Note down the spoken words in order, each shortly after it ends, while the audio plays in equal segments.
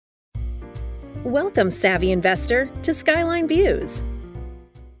Welcome, savvy investor, to Skyline Views.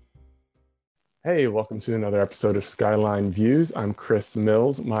 Hey, welcome to another episode of Skyline Views. I'm Chris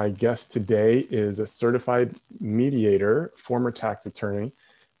Mills. My guest today is a certified mediator, former tax attorney,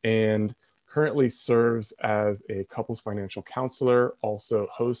 and currently serves as a couples financial counselor, also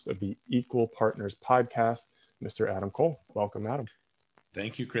host of the Equal Partners podcast, Mr. Adam Cole. Welcome, Adam.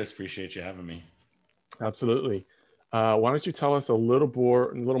 Thank you, Chris. Appreciate you having me. Absolutely. Why don't you tell us a little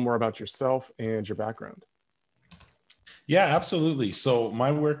more about yourself and your background? Yeah, absolutely. So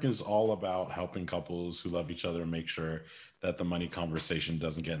my work is all about helping couples who love each other make sure that the money conversation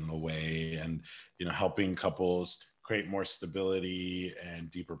doesn't get in the way, and helping couples create more stability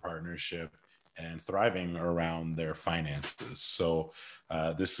and deeper partnership and thriving around their finances. So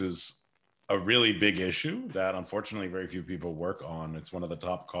this is a really big issue that unfortunately very few people work on. It's one of the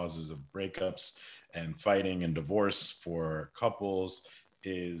top causes of breakups and fighting and divorce for couples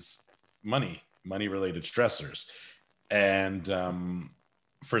is money related stressors. And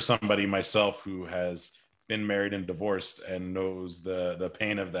for somebody myself who has been married and divorced and knows the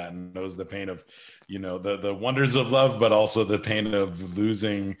pain of that, and knows the pain of, the wonders of love, but also the pain of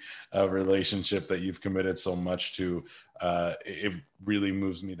losing a relationship that you've committed so much to, it really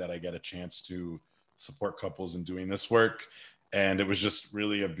moves me that I get a chance to support couples in doing this work. And it was just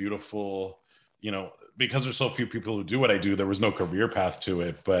really a beautiful, because there's so few people who do what I do, there was no career path to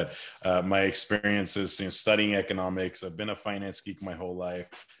it. But my experiences, studying economics, I've been a finance geek my whole life,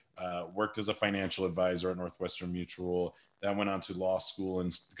 worked as a financial advisor at Northwestern Mutual, then went on to law school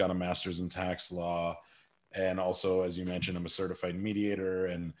and got a master's in tax law. And also, as you mentioned, I'm a certified mediator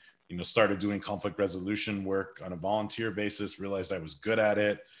and, started doing conflict resolution work on a volunteer basis, realized I was good at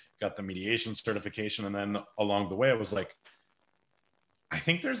it, got the mediation certification. And then along the way, I was like, I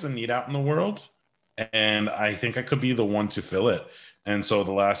think there's a need out in the world, and I think I could be the one to fill it. And so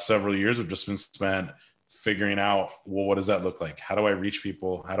the last several years have just been spent figuring out, well, what does that look like? How do I reach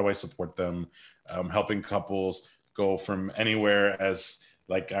people? How do I support them? Helping couples go from anywhere as,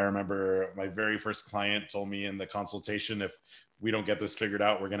 like, I remember my very first client told me in the consultation, if we don't get this figured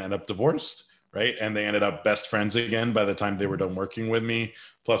out, we're going to end up divorced. Right. And they ended up best friends again by the time they were done working with me.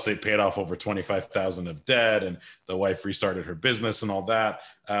 Plus they paid off over $25,000 of debt, and the wife restarted her business and all that.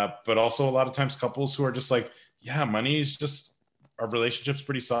 But also a lot of times couples who are just like, yeah, money's just, our relationship's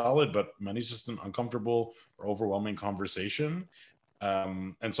pretty solid, but money's just an uncomfortable or overwhelming conversation.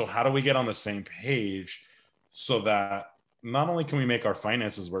 And so how do we get on the same page so that not only can we make our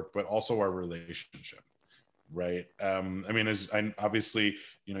finances work, but also our relationship? Right. Obviously,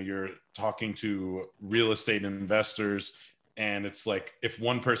 you're talking to real estate investors, and it's like, if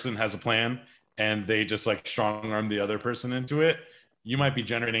one person has a plan and they just like strong arm the other person into it, you might be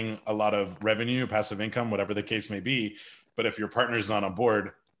generating a lot of revenue, passive income, whatever the case may be. But if your partner is not on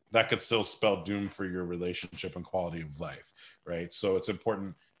board, that could still spell doom for your relationship and quality of life. Right. So it's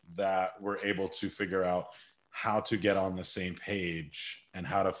important that we're able to figure out how to get on the same page and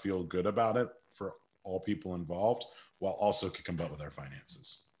how to feel good about it for all people involved, while also kicking butt with our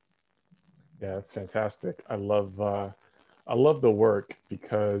finances. Yeah, that's fantastic. I love the work,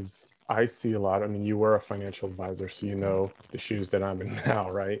 because I see a lot. I mean, you were a financial advisor, so you know the shoes that I'm in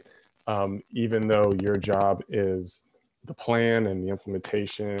now, right? Even though your job is the plan and the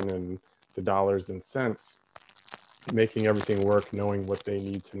implementation and the dollars and cents, making everything work, knowing what they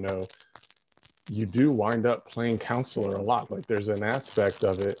need to know, you do wind up playing counselor a lot. Like, there's an aspect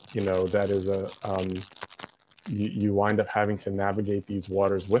of it, that is you wind up having to navigate these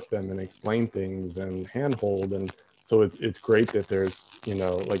waters with them and explain things and handhold. And so it's great that there's,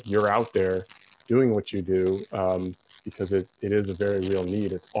 like, you're out there doing what you do, because it is a very real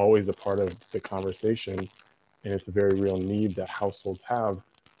need. It's always a part of the conversation, and it's a very real need that households have,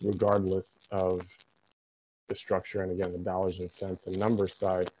 regardless of the structure. And again, the dollars and cents and numbers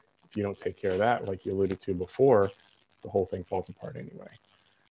side, if you don't take care of that, like you alluded to before, the whole thing falls apart anyway.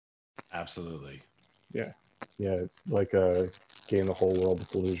 Absolutely. Yeah. It's like a gain the whole world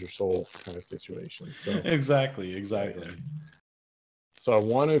but lose your soul kind of situation. So exactly. Yeah. So I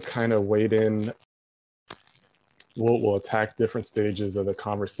want to kind of wade in. We'll attack different stages of the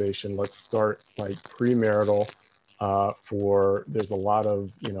conversation. Let's start like premarital. There's a lot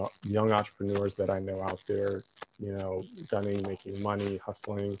of young entrepreneurs that I know out there, gunning, making money,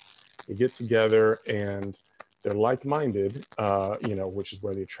 hustling. They get together and they're like-minded, which is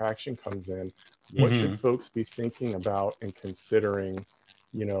where the attraction comes in. What should folks be thinking about and considering,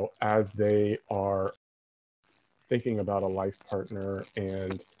 as they are thinking about a life partner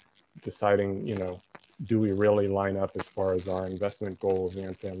and deciding, do we really line up as far as our investment goals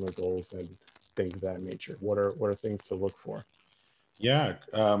and family goals and things of that nature? What are things to look for? Yeah,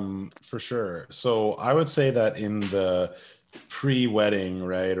 for sure. So I would say that in the pre-wedding,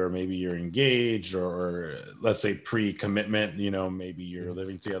 right, or maybe you're engaged, or let's say pre-commitment, maybe you're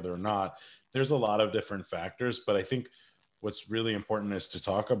living together or not, there's a lot of different factors. But I think what's really important is to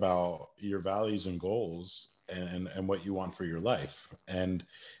talk about your values and goals, and what you want for your life. And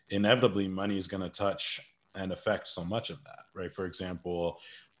inevitably, money is going to touch and affect so much of that, right? For example,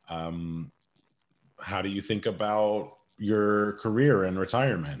 um, how do you think about your career and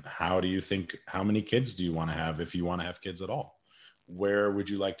retirement? How many kids do you want to have, if you want to have kids at all? Where would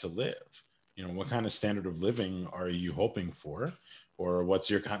you like to live? What kind of standard of living are you hoping for? Or what's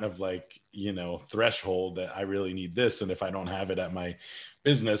your kind of like, threshold that I really need this, and if I don't have it at my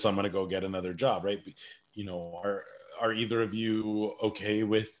business, I'm going to go get another job, right? Are either of you okay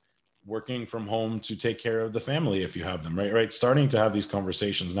with working from home to take care of the family if you have them, right? Starting to have these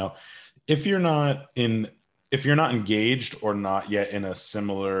conversations. Now, if you're not in if you're not engaged or not yet in a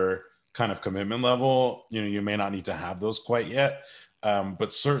similar kind of commitment level, you may not need to have those quite yet.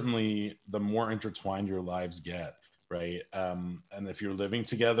 But certainly the more intertwined your lives get, right? And if you're living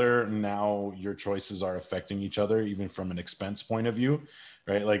together, now your choices are affecting each other, even from an expense point of view,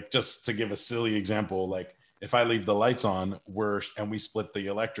 right? Like, just to give a silly example, like if I leave the lights on, we split the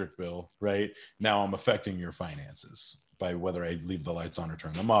electric bill, right? Now I'm affecting your finances by whether I leave the lights on or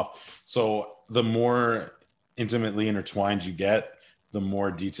turn them off. So the more intimately intertwined you get, the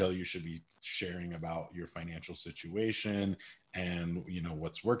more detail you should be sharing about your financial situation, and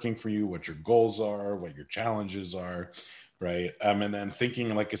what's working for you, what your goals are, what your challenges are, right? And then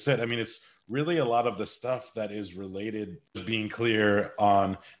thinking, like I said, I mean, it's really a lot of the stuff that is related, being clear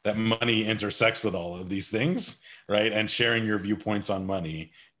on that money intersects with all of these things, right? And sharing your viewpoints on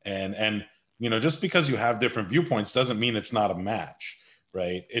money, and just because you have different viewpoints doesn't mean it's not a match,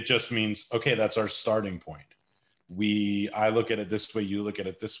 right? It just means, okay, that's our starting point. I look at it this way, you look at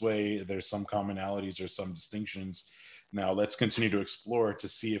it this way. There's some commonalities or some distinctions. Now let's continue to explore to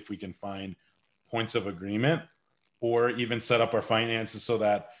see if we can find points of agreement, or even set up our finances so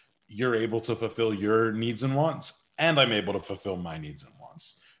that you're able to fulfill your needs and wants, and I'm able to fulfill my needs and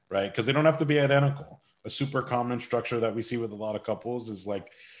wants, right? Because they don't have to be identical. A super common structure that we see with a lot of couples is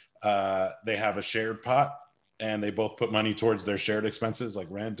like, they have a shared pot, and they both put money towards their shared expenses like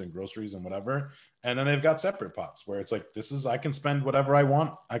rent and groceries and whatever. And then they've got separate pots where it's like, I can spend whatever I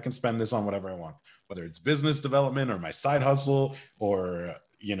want. I can spend this on whatever I want, whether it's business development or my side hustle, or,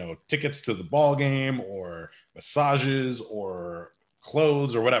 tickets to the ball game, or massages, or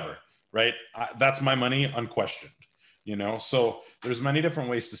clothes, or whatever, right? That's my money, unquestioned, So there's many different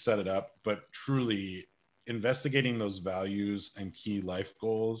ways to set it up, but truly investigating those values and key life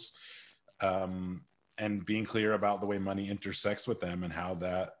goals, and being clear about the way money intersects with them and how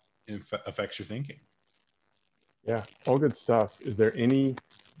that affects your thinking. Yeah, all good stuff. Is there any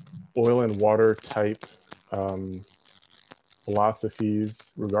oil and water type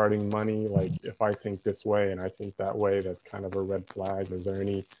philosophies regarding money? Like, if I think this way and I think that way, that's kind of a red flag. Is there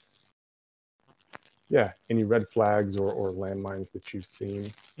any red flags or landmines that you've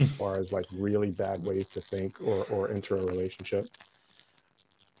seen as far as like really bad ways to think or enter a relationship?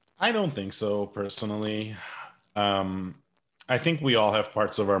 I don't think so, personally. I think we all have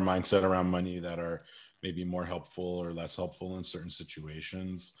parts of our mindset around money that are maybe more helpful or less helpful in certain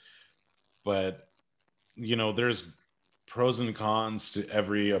situations. But, there's pros and cons to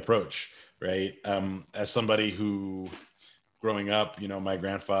every approach, right? As somebody who, growing up, my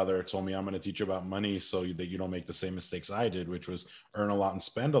grandfather told me, I'm going to teach you about money so that you don't make the same mistakes I did, which was earn a lot and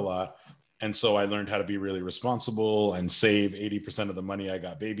spend a lot. And so I learned how to be really responsible and save 80% of the money I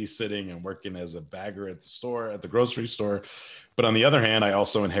got babysitting and working as a bagger at the grocery store. But on the other hand, I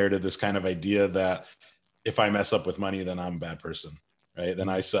also inherited this kind of idea that if I mess up with money, then I'm a bad person, right? Then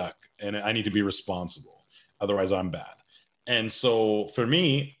I suck and I need to be responsible. Otherwise, I'm bad. And so for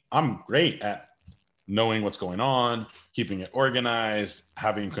me, I'm great at knowing what's going on, keeping it organized,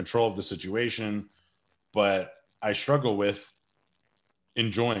 having control of the situation. But I struggle with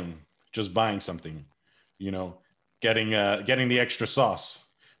enjoying just buying something, you know, getting the extra sauce,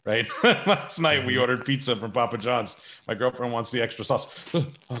 right? Last night we ordered pizza from Papa John's. My girlfriend wants the extra sauce.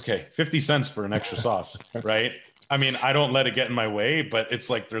 Okay, 50 cents for an extra sauce, right? I mean, I don't let it get in my way, but it's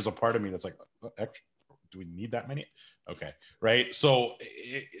like there's a part of me that's like, extra, do we need that many? Okay, right? So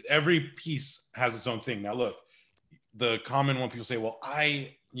every piece has its own thing. Now, look, the common one, people say, well,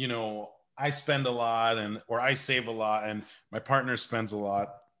 I spend a lot or I save a lot and my partner spends a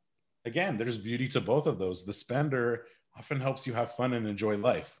lot. Again, there's beauty to both of those. The spender often helps you have fun and enjoy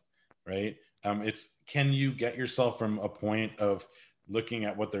life, right? It's, can you get yourself from a point of looking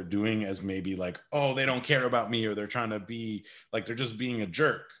at what they're doing as maybe like, oh, they don't care about me, or they're trying to be like, they're just being a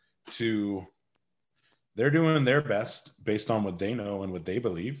jerk, to they're doing their best based on what they know and what they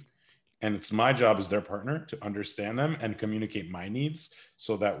believe. And it's my job as their partner to understand them and communicate my needs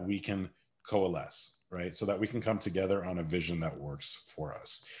so that we can coalesce, right? So that we can come together on a vision that works for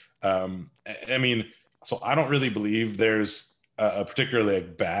us. I mean, so I don't really believe there's a particularly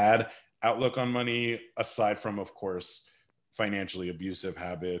like bad outlook on money, aside from, of course, financially abusive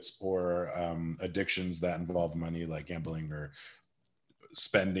habits or addictions that involve money, like gambling or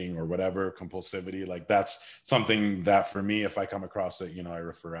spending or whatever, compulsivity. Like that's something that for me, if I come across it, I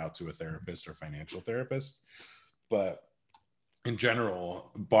refer out to a therapist or financial therapist. But in general,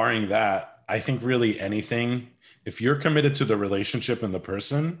 barring that, I think really anything, if you're committed to the relationship and the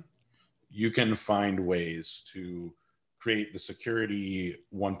person, you can find ways to create the security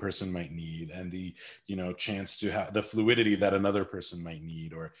one person might need, and the chance to have the fluidity that another person might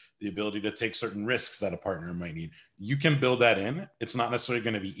need, or the ability to take certain risks that a partner might need. You can build that in. It's not necessarily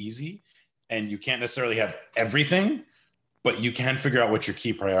going to be easy, and you can't necessarily have everything, but you can figure out what your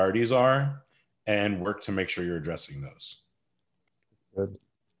key priorities are and work to make sure you're addressing those. Good.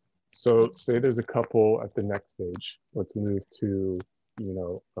 So say there's a couple at the next stage. Let's move to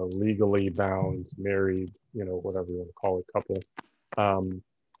a legally bound, married, whatever you want to call it, couple.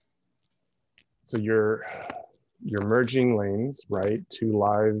 So you're merging lanes, right? Two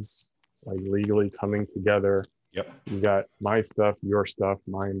lives like legally coming together. Yep. You got my stuff, your stuff,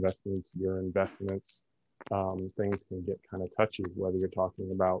 my investments, your investments. Things can get kind of touchy, whether you're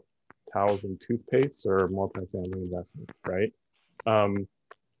talking about towels and toothpaste or multifamily investments, right?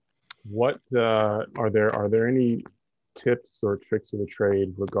 What are there any tips or tricks of the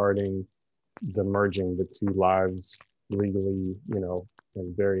trade regarding the merging the two lives legally,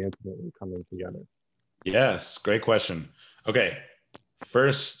 and very intimately coming together? Yes, great question. Okay,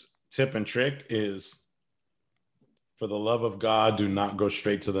 first tip and trick is, for the love of God, do not go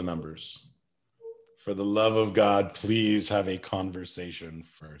straight to the numbers. For the love of God, please have a conversation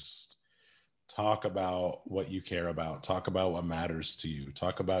first. Talk about what you care about. Talk about what matters to you.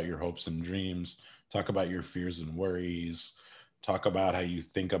 Talk about your hopes and dreams. Talk about your fears and worries. Talk about how you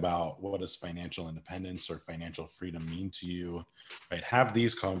think about what does financial independence or financial freedom mean to you, right? Have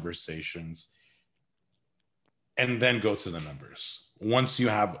these conversations and then go to the numbers. Once you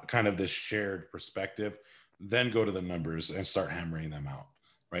have kind of this shared perspective, then go to the numbers and start hammering them out,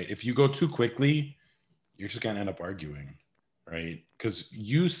 right? If you go too quickly, you're just going to end up arguing, right? Because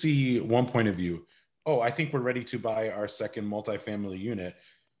you see one point of view. Oh, I think we're ready to buy our second multifamily unit.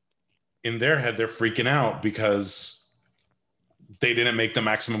 In their head, they're freaking out because they didn't make the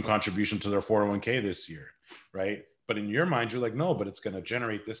maximum contribution to their 401k this year, right? But in your mind, you're like, no, but it's going to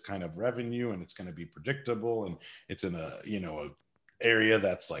generate this kind of revenue, and it's going to be predictable, and it's in a area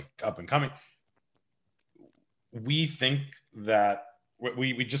that's like up and coming. We think that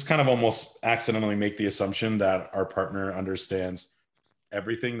we just kind of almost accidentally make the assumption that our partner understands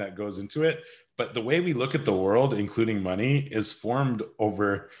everything that goes into it. But the way we look at the world, including money, is formed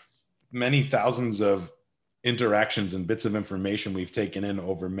over many thousands of interactions and bits of information we've taken in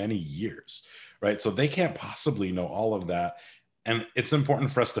over many years, right? So they can't possibly know all of that. And it's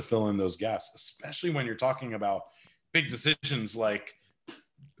important for us to fill in those gaps, especially when you're talking about big decisions like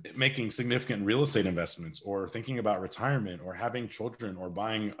making significant real estate investments, or thinking about retirement, or having children, or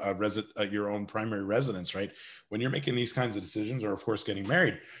buying your own primary residence, right? When you're making these kinds of decisions, or of course getting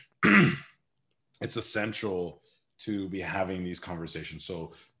married, it's essential to be having these conversations.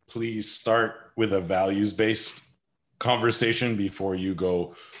 So please start with a values-based conversation before you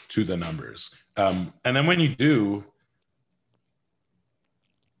go to the numbers. And then when you do,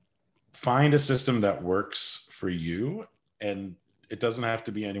 find a system that works for you, and it doesn't have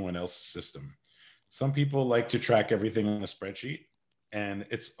to be anyone else's system. Some people like to track everything on a spreadsheet, and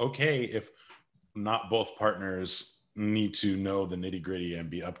it's okay if not both partners need to know the nitty-gritty and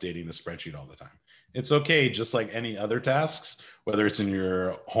be updating the spreadsheet all the time. It's okay, just like any other tasks, whether it's in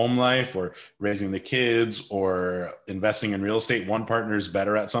your home life or raising the kids or investing in real estate. One partner is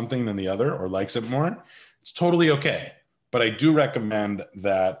better at something than the other or likes it more. It's totally okay. But I do recommend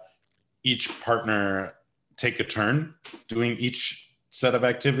that each partner take a turn doing each set of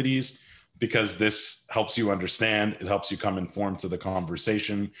activities, because this helps you understand, it helps you come informed to the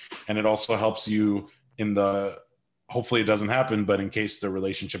conversation, and it also helps you hopefully it doesn't happen, but in case the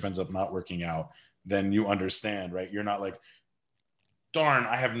relationship ends up not working out, then you understand, right? You're not like, darn,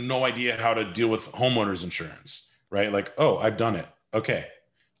 I have no idea how to deal with homeowners insurance, right? Like, oh, I've done it. Okay.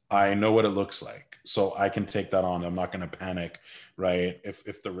 I know what it looks like, so I can take that on. I'm not going to panic, right?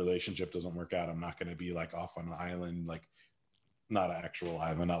 If the relationship doesn't work out, I'm not going to be like off on an island, like not an actual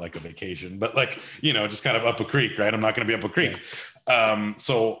island, not like a vacation, but like, just kind of up a creek, right? I'm not going to be up a creek.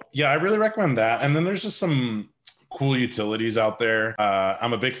 So yeah, I really recommend that. And then there's just some cool utilities out there.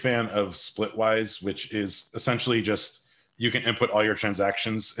 I'm a big fan of Splitwise, which is essentially just, you can input all your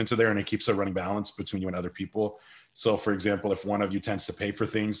transactions into there and it keeps a running balance between you and other people. So for example, if one of you tends to pay for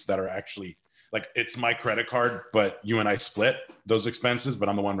things that are actually like, it's my credit card, but you and I split those expenses, but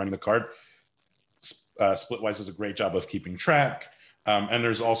I'm the one running the card. Splitwise does a great job of keeping track. And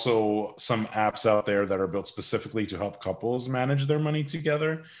there's also some apps out there that are built specifically to help couples manage their money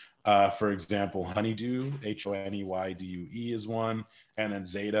together. For example, Honeydew, HONEYDUE is one. And then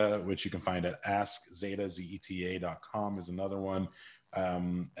Zeta, which you can find at askzeta.com is another one.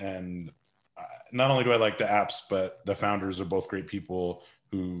 And not only do I like the apps, but the founders are both great people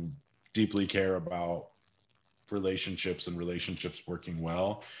who deeply care about relationships and relationships working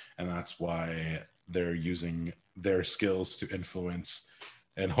well. And that's why they're using their skills to influence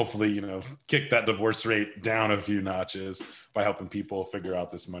and hopefully, kick that divorce rate down a few notches by helping people figure out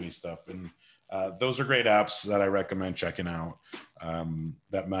this money stuff. And those are great apps that I recommend checking out.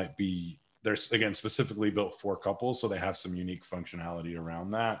 That might be, they're again, specifically built for couples. So they have some unique functionality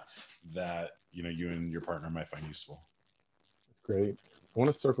around that you and your partner might find useful. That's great. I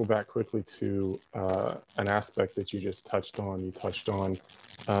want to circle back quickly to an aspect that you just touched on. You touched on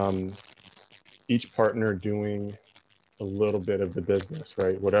each partner doing a little bit of the business,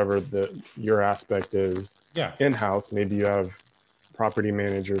 right? Whatever your aspect is in-house. Maybe you have property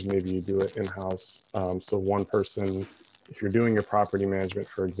managers, maybe you do it in-house. So one person, if you're doing your property management,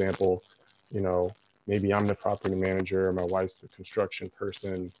 for example, maybe I'm the property manager, my wife's the construction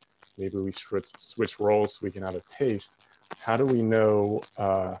person. Maybe we switch roles so we can have a taste. How do we know,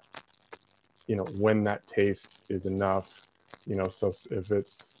 when that taste is enough? So if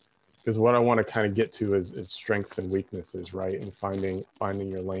it's, because what I want to kind of get to is strengths and weaknesses, right? And finding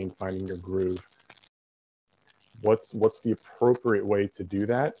your lane, finding your groove. What's the appropriate way to do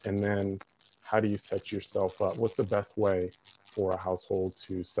that? And then how do you set yourself up? What's the best way for a household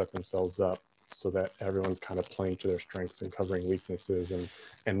to set themselves up so that everyone's kind of playing to their strengths and covering weaknesses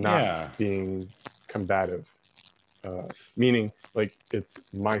and not being combative? Meaning like it's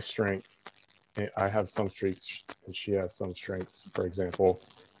my strength. I have some strengths and she has some strengths, for example.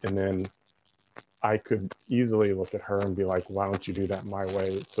 And then I could easily look at her and be like, why don't you do that my way?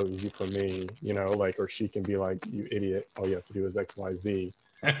 It's so easy for me, or she can be like, you idiot, all you have to do is X, Y, Z,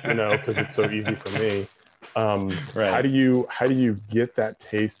 because it's so easy for me. Right. How do you get that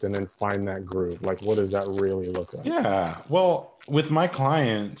taste and then find that groove? Like, what does that really look like? Yeah. Well, with my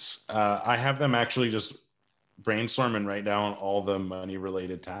clients, I have them actually just brainstorm and write down all the money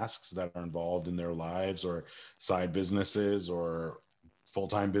related tasks that are involved in their lives or side businesses or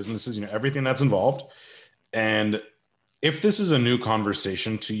full-time businesses, everything that's involved. And if this is a new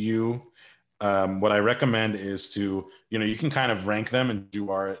conversation to you, what I recommend is to, you can kind of rank them and do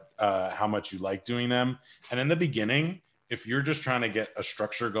how much you like doing them. And in the beginning, if you're just trying to get a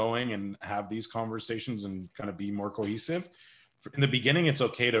structure going and have these conversations and kind of be more cohesive, in the beginning, it's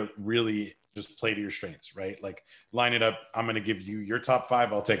okay to really just play to your strengths, right? Like line it up. I'm going to give you your top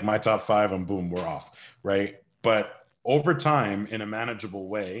 5. I'll take my top 5 and boom, we're off. Right. But over time in a manageable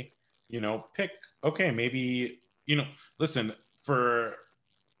way, pick, okay, maybe, listen, for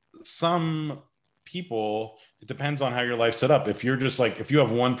some people, it depends on how your life's set up. If you're just like, if you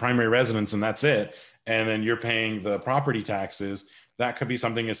have one primary residence and that's it, and then you're paying the property taxes, that could be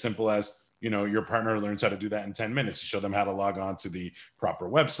something as simple as, your partner learns how to do that in 10 minutes. You show them how to log on to the proper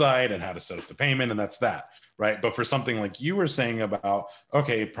website and how to set up the payment, and that's that, right? But for something like you were saying about,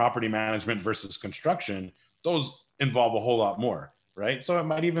 okay, property management versus construction, those involve a whole lot more, right? So it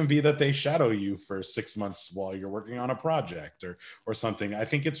might even be that they shadow you for 6 months while you're working on a project or something. I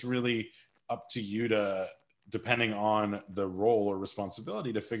think it's really up to you to, depending on the role or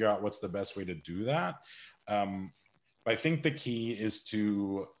responsibility, to figure out what's the best way to do that. But I think the key is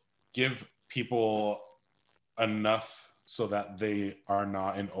to give people enough so that they are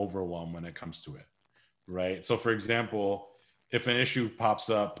not in overwhelm when it comes to it, right? So for example, if an issue pops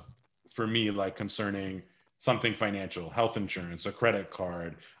up for me, like concerning something financial, health insurance, a credit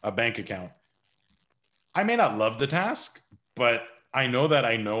card, a bank account, I may not love the task, but I know that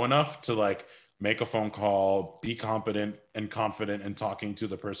I know enough to like make a phone call, be competent and confident in talking to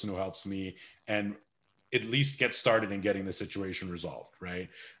the person who helps me, and at least get started in getting the situation resolved, right?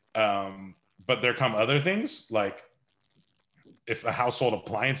 But there come other things, like if a household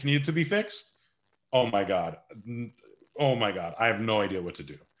appliance needed to be fixed, oh my God, I have no idea what to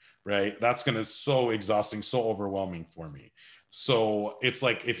do, right? That's going to so exhausting, so overwhelming for me. So it's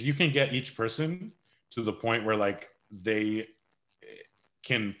like, if you can get each person to the point where like they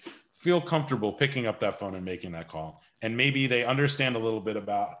can feel comfortable picking up that phone and making that call. And maybe they understand a little bit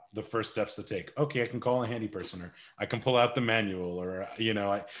about the first steps to take. Okay, I can call a handy person, or I can pull out the manual, or,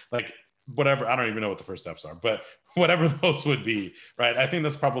 I like whatever. I don't even know what the first steps are, but whatever those would be, right? I think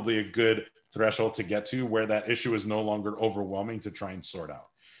that's probably a good threshold to get to, where that issue is no longer overwhelming to try and sort out.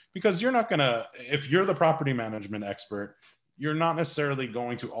 Because you're not gonna, if you're the property management expert, you're not necessarily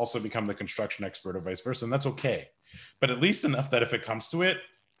going to also become the construction expert or vice versa. And that's okay. But at least enough that if it comes to it,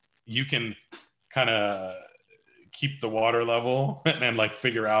 you can kind of keep the water level and like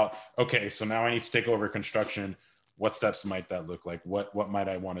figure out, okay, so now I need to take over construction. What steps might that look like? What might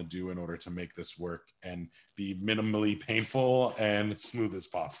I want to do in order to make this work and be minimally painful and smooth as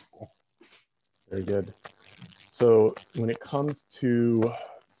possible? Very good. So when it comes to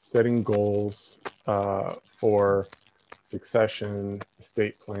setting goals for succession,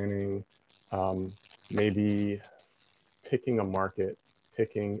 estate planning, maybe picking a market,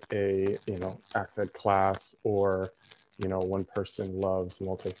 picking a asset class, or one person loves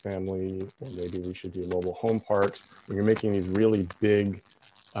multifamily, or maybe we should do mobile home parks. When you're making these really big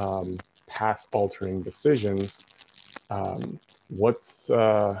path altering decisions,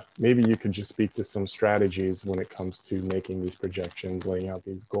 maybe you could just speak to some strategies when it comes to making these projections, laying out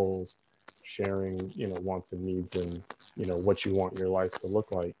these goals, sharing wants and needs, and what you want your life to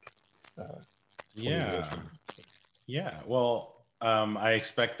look like. Yeah. Well, I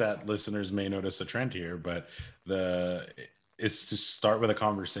expect that listeners may notice a trend here, but it's to start with a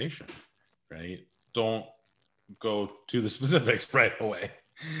conversation, right? Don't go to the specifics right away,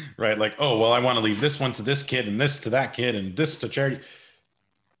 right? Like, oh, well, I want to leave this one to this kid and this to that kid and this to charity.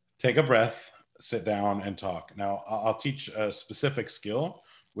 Take a breath, sit down and talk. Now, I'll teach a specific skill,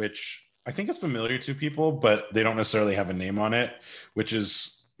 which I think is familiar to people, but they don't necessarily have a name on it, which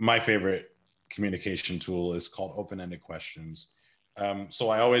is my favorite communication tool, is called open-ended questions. So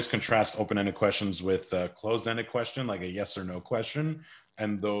I always contrast open-ended questions with a closed-ended question, like a yes or no question.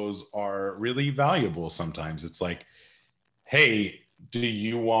 And those are really valuable sometimes. It's like, hey, do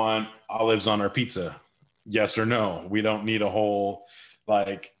you want olives on our pizza? Yes or no? We don't need a whole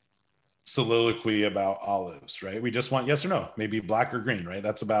like soliloquy about olives, right? We just want yes or no, maybe black or green, right?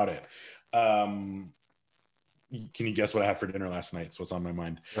 That's about it. Can you guess what I had for dinner last night? It's what's on my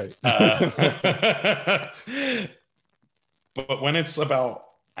mind. Right. But when it's about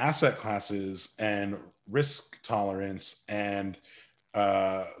asset classes and risk tolerance and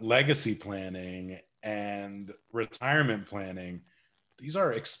legacy planning and retirement planning, these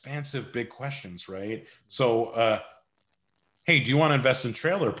are expansive, big questions, right? So, hey, do you want to invest in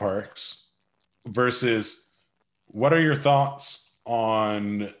trailer parks versus what are your thoughts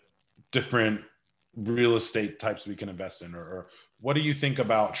on different real estate types we can invest in, or what do you think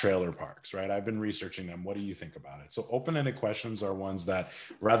about trailer parks, right? I've been researching them. What do you think about it? So open-ended questions are ones that,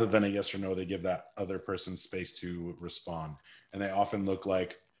 rather than a yes or no, they give that other person space to respond. And they often look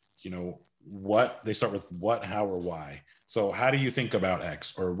like, what they start with what, how, or why. So how do you think about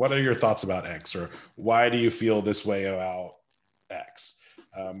X? Or what are your thoughts about X? Or why do you feel this way about X?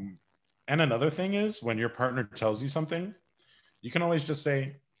 And another thing is, when your partner tells you something, you can always just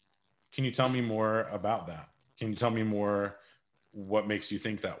say, can you tell me more about that? Can you tell me more what makes you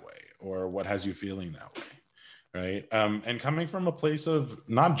think that way, or what has you feeling that way, right? And coming from a place of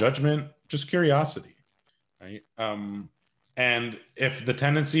not judgment, just curiosity, right? And if the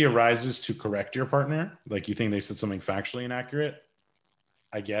tendency arises to correct your partner, like you think they said something factually inaccurate,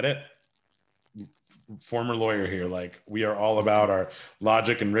 I get it. Former lawyer here, like we are all about our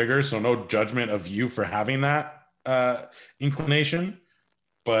logic and rigor, so no judgment of you for having that inclination,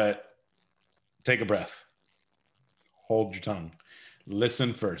 but take a breath, hold your tongue,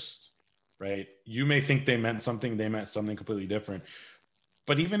 listen first, right? You may think they meant something completely different,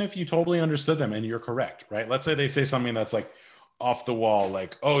 but even if you totally understood them and you're correct, right? Let's say they say something that's like off the wall,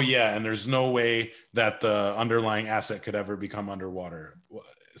 like, oh yeah, and there's no way that the underlying asset could ever become underwater,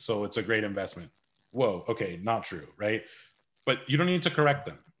 so it's a great investment. Whoa, okay, not true, right? But you don't need to correct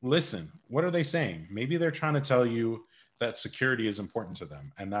them. Listen, what are they saying? Maybe they're trying to tell you that security is important to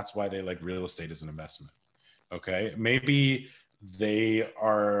them, and that's why they like real estate as an investment. Okay, maybe they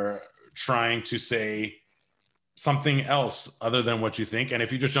are trying to say something else other than what you think, and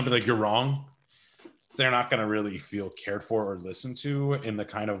if you just jump in like you're wrong, they're not going to really feel cared for or listened to in the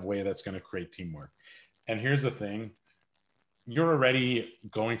kind of way that's going to create teamwork. And here's the thing, you're already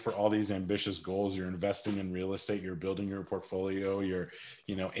going for all these ambitious goals. You're investing in real estate, you're building your portfolio, you're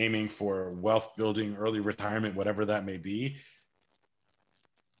aiming for wealth building, early retirement, whatever that may be.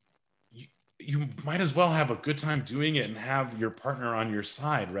 You might as well have a good time doing it and have your partner on your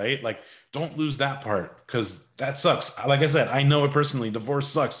side, right? Like, don't lose that part, because that sucks. Like I said, I know it personally. Divorce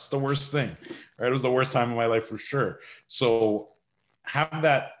sucks. It's the worst thing, right? It was the worst time of my life for sure. So have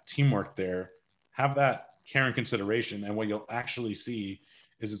that teamwork there, have that care and consideration. And what you'll actually see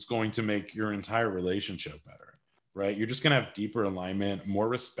is it's going to make your entire relationship better, right? You're just going to have deeper alignment, more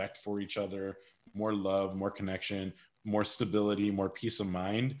respect for each other, more love, more connection, more stability, more peace of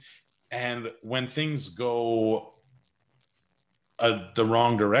mind. And when things go the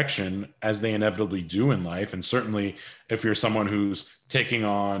wrong direction, as they inevitably do in life, and certainly if you're someone who's taking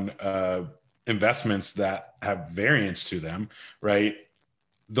on investments that have variance to them, right?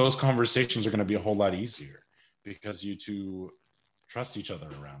 Those conversations are going to be a whole lot easier, because you two trust each other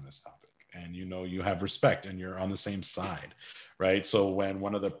around this topic, and you have respect and you're on the same side, right? So when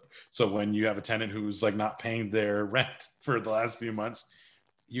you have a tenant who's like not paying their rent for the last few months,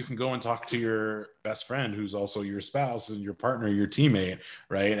 you can go and talk to your best friend, who's also your spouse and your partner, your teammate,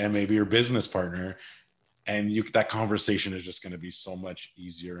 right? And maybe your business partner. And that conversation is just going to be so much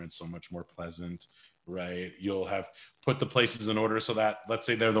easier and so much more pleasant, right? You'll have put the places in order so that, let's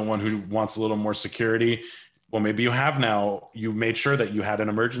say they're the one who wants a little more security. Well, maybe you made sure that you had an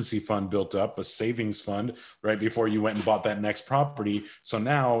emergency fund built up, a savings fund, right, before you went and bought that next property. So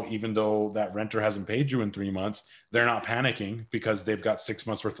now, even though that renter hasn't paid you in 3 months, they're not panicking, because they've got 6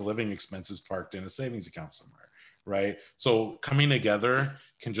 months worth of living expenses parked in a savings account somewhere, right? So coming together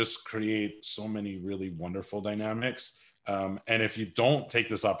can just create so many really wonderful dynamics. And if you don't take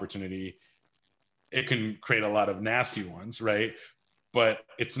this opportunity, it can create a lot of nasty ones, right? But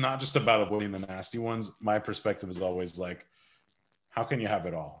it's not just about avoiding the nasty ones. My perspective is always like, how can you have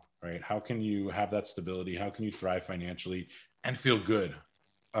it all, right? How can you have that stability? How can you thrive financially and feel good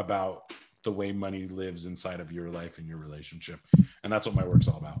about the way money lives inside of your life and your relationship? And that's what my work's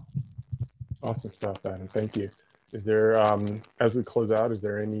all about. Awesome stuff, Adam. Thank you. Is there, as we close out, is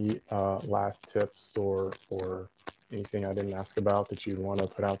there any last tips or anything I didn't ask about that you'd want to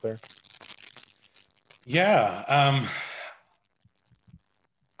put out there? Yeah.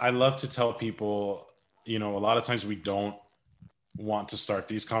 I love to tell people, a lot of times we don't want to start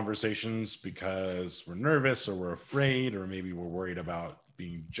these conversations because we're nervous or we're afraid, or maybe we're worried about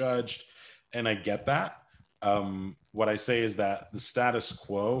being judged. And I get that. What I say is that the status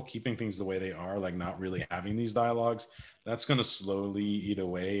quo, keeping things the way they are, like not really having these dialogues, that's going to slowly eat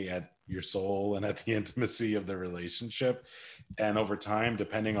away at your soul and at the intimacy of the relationship. And over time,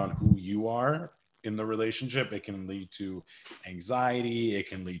 depending on who you are in the relationship, it can lead to anxiety, it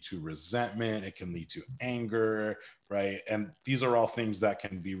can lead to resentment, it can lead to anger, right? And these are all things that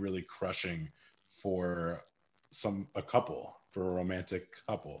can be really crushing for a couple, for a romantic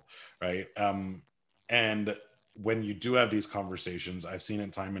couple, right? And when you do have these conversations, I've seen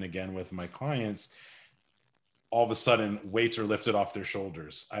it time and again with my clients, all of a sudden weights are lifted off their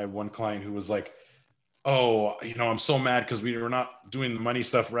shoulders. I had one client who was like, oh, I'm so mad because we were not doing the money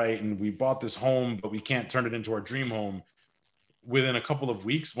stuff right, and we bought this home, but we can't turn it into our dream home. Within a couple of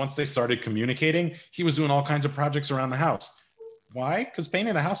weeks, once they started communicating, he was doing all kinds of projects around the house. Why? Because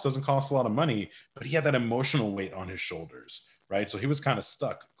painting the house doesn't cost a lot of money, but he had that emotional weight on his shoulders, right? So he was kind of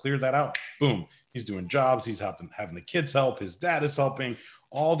stuck. Cleared that out. Boom. He's doing jobs. He's having the kids help. His dad is helping.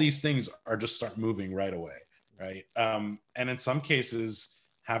 All these things are just start moving right away, right? And in some cases,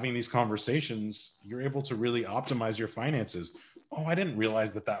 having these conversations, you're able to really optimize your finances. Oh, I didn't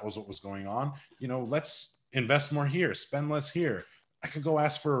realize that was what was going on. Let's invest more here, spend less here. I could go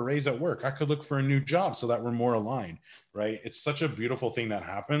ask for a raise at work. I could look for a new job so that we're more aligned, right? It's such a beautiful thing that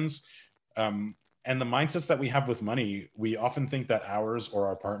happens. And the mindsets that we have with money, we often think that ours or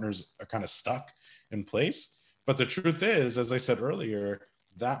our partners are kind of stuck in place. But the truth is, as I said earlier,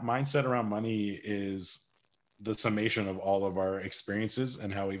 that mindset around money is the summation of all of our experiences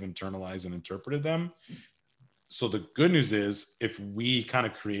and how we've internalized and interpreted them. So the good news is, if we kind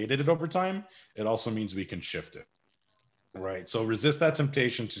of created it over time, it also means we can shift it, right? So resist that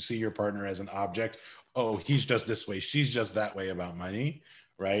temptation to see your partner as an object. Oh, he's just this way, she's just that way about money,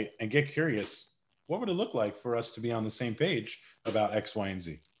 right? And get curious. What would it look like for us to be on the same page about X, Y, and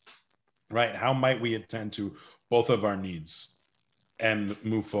Z, right? How might we attend to both of our needs and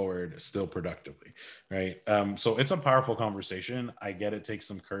move forward still productively, right? So it's a powerful conversation. I get it takes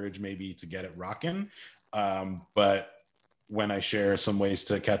some courage maybe to get it rocking. But when I share some ways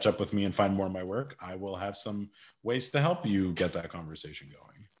to catch up with me and find more of my work, I will have some ways to help you get that conversation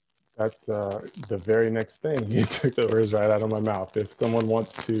going. That's the very next thing. You took the words right out of my mouth. If someone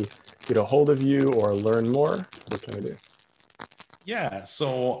wants to get a hold of you or learn more, what can I do? Yeah,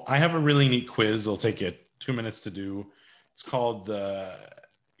 so I have a really neat quiz. It'll take you 2 minutes to do. It's called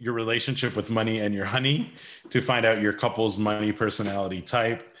your relationship with money and your honey to find out your couple's money personality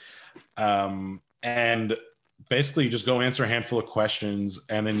type. And basically just go answer a handful of questions,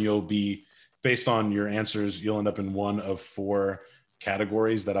 and then you'll be, based on your answers, you'll end up in one of 4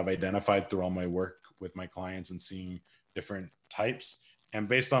 categories that I've identified through all my work with my clients and seeing different types. And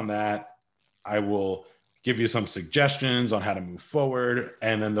based on that, I will give you some suggestions on how to move forward.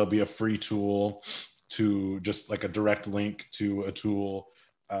 And then there'll be a free tool, to just like a direct link to a tool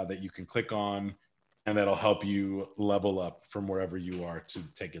that you can click on, and that'll help you level up from wherever you are to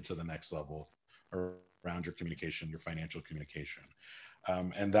take it to the next level around your communication, your financial communication.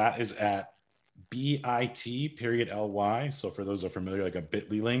 And that is at bit.ly. So for those who are familiar, like a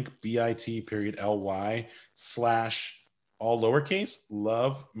bit.ly link, bit.ly/ all lowercase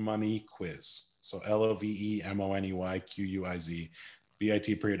love money quiz. So LOVEMONEYQUIZ,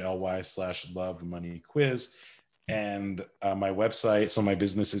 bit.ly/ love money quiz. And my website, so my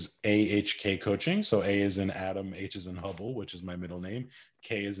business is AHK Coaching. So A is in Adam, H is in Hubble, which is my middle name.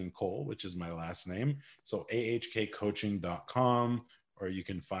 K is in Cole, which is my last name. So ahkcoaching.com, or you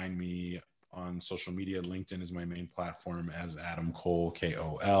can find me on social media. LinkedIn is my main platform as Adam Cole,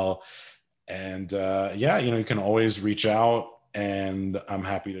 KOL. And yeah, you can always reach out, and I'm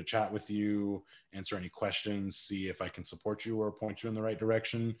happy to chat with you, answer any questions, see if I can support you or point you in the right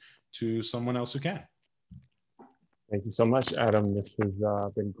direction to someone else who can. Thank you so much, Adam. This has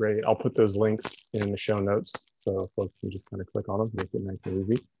been great. I'll put those links in the show notes so folks can just kind of click on them, make it nice and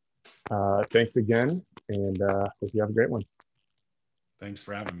easy. Thanks again, and hope you have a great one. Thanks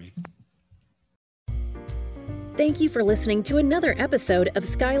for having me. Thank you for listening to another episode of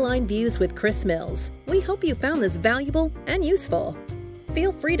Skyline Views with Chris Mills. We hope you found this valuable and useful.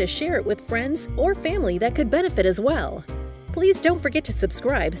 Feel free to share it with friends or family that could benefit as well. Please don't forget to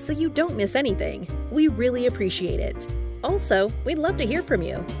subscribe so you don't miss anything. We really appreciate it. Also, we'd love to hear from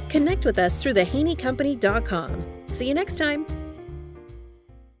you. Connect with us through thehaneycompany.com. See you next time.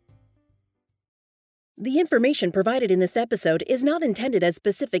 The information provided in this episode is not intended as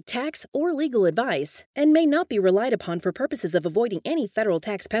specific tax or legal advice and may not be relied upon for purposes of avoiding any federal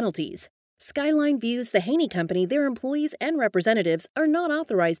tax penalties. Skyline Views, the Haney Company, their employees, and representatives are not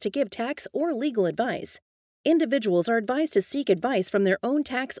authorized to give tax or legal advice. Individuals are advised to seek advice from their own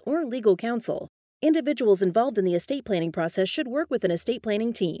tax or legal counsel. Individuals involved in the estate planning process should work with an estate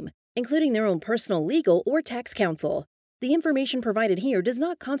planning team, including their own personal legal or tax counsel. The information provided here does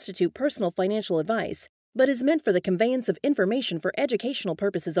not constitute personal financial advice, but is meant for the conveyance of information for educational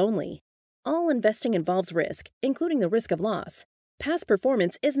purposes only. All investing involves risk, including the risk of loss. Past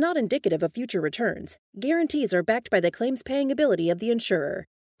performance is not indicative of future returns. Guarantees are backed by the claims-paying ability of the insurer.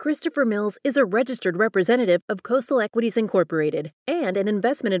 Christopher Mills is a registered representative of Coastal Equities Incorporated and an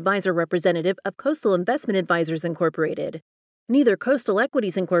investment advisor representative of Coastal Investment Advisors Incorporated. Neither Coastal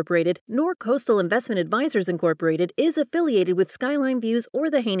Equities Incorporated nor Coastal Investment Advisors Incorporated is affiliated with Skyline Views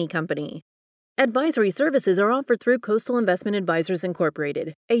or the Haney Company. Advisory services are offered through Coastal Investment Advisors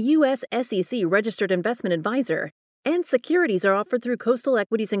Incorporated, a U.S. SEC registered investment advisor, and securities are offered through Coastal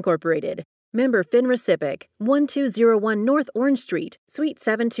Equities Incorporated. Member FINRA SIPC, 1201 North Orange Street, Suite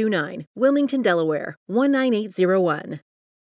 729, Wilmington, Delaware, 19801.